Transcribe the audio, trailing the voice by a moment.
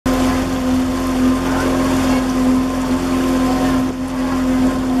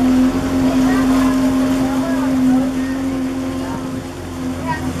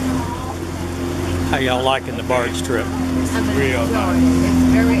y'all liking the barge trip? Real nice. It's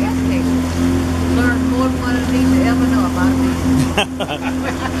very educational. Learn more than one of these to ever know about these.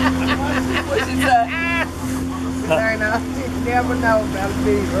 What you say? Learn all you never know about a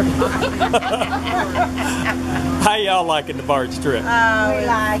beaver. How y'all liking the barge trip? We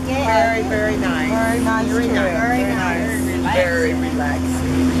like it. Very, very nice. Very nice. Very nice. Very nice. Very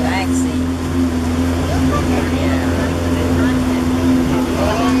relaxing. Relaxing.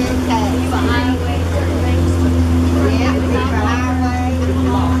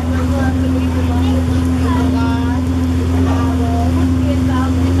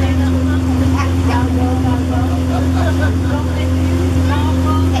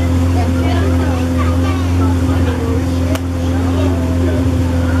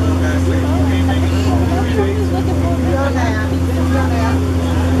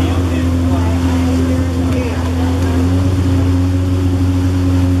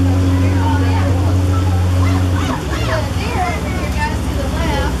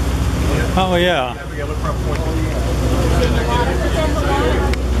 Oh yeah. The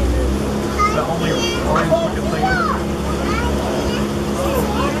only orange looking thing.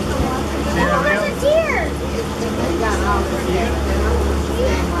 There's a deer.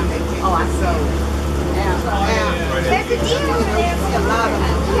 Oh, I saw. There's a deer over there.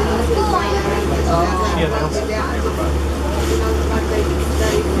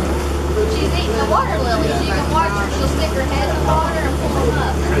 She's eating the water lilies. You can watch her. She'll stick her head in the water and pull them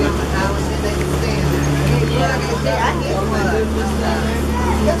up.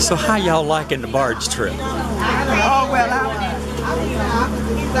 So how y'all liking the barge trip? Oh, well,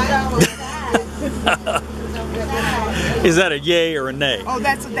 Is that a yay or a nay? oh,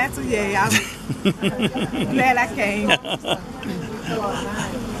 that's a yay. I'm glad I came.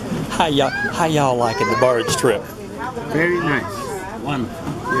 How y'all liking the barge trip? Very nice.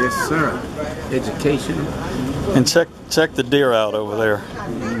 Wonderful. Yes, sir. Educational. And check the deer out over there.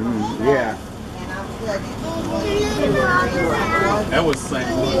 Yeah. That was the same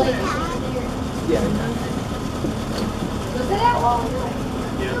one.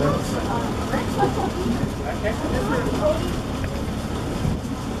 Yeah, that was the same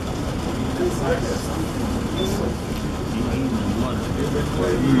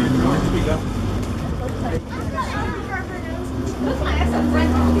That's a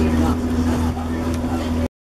friend of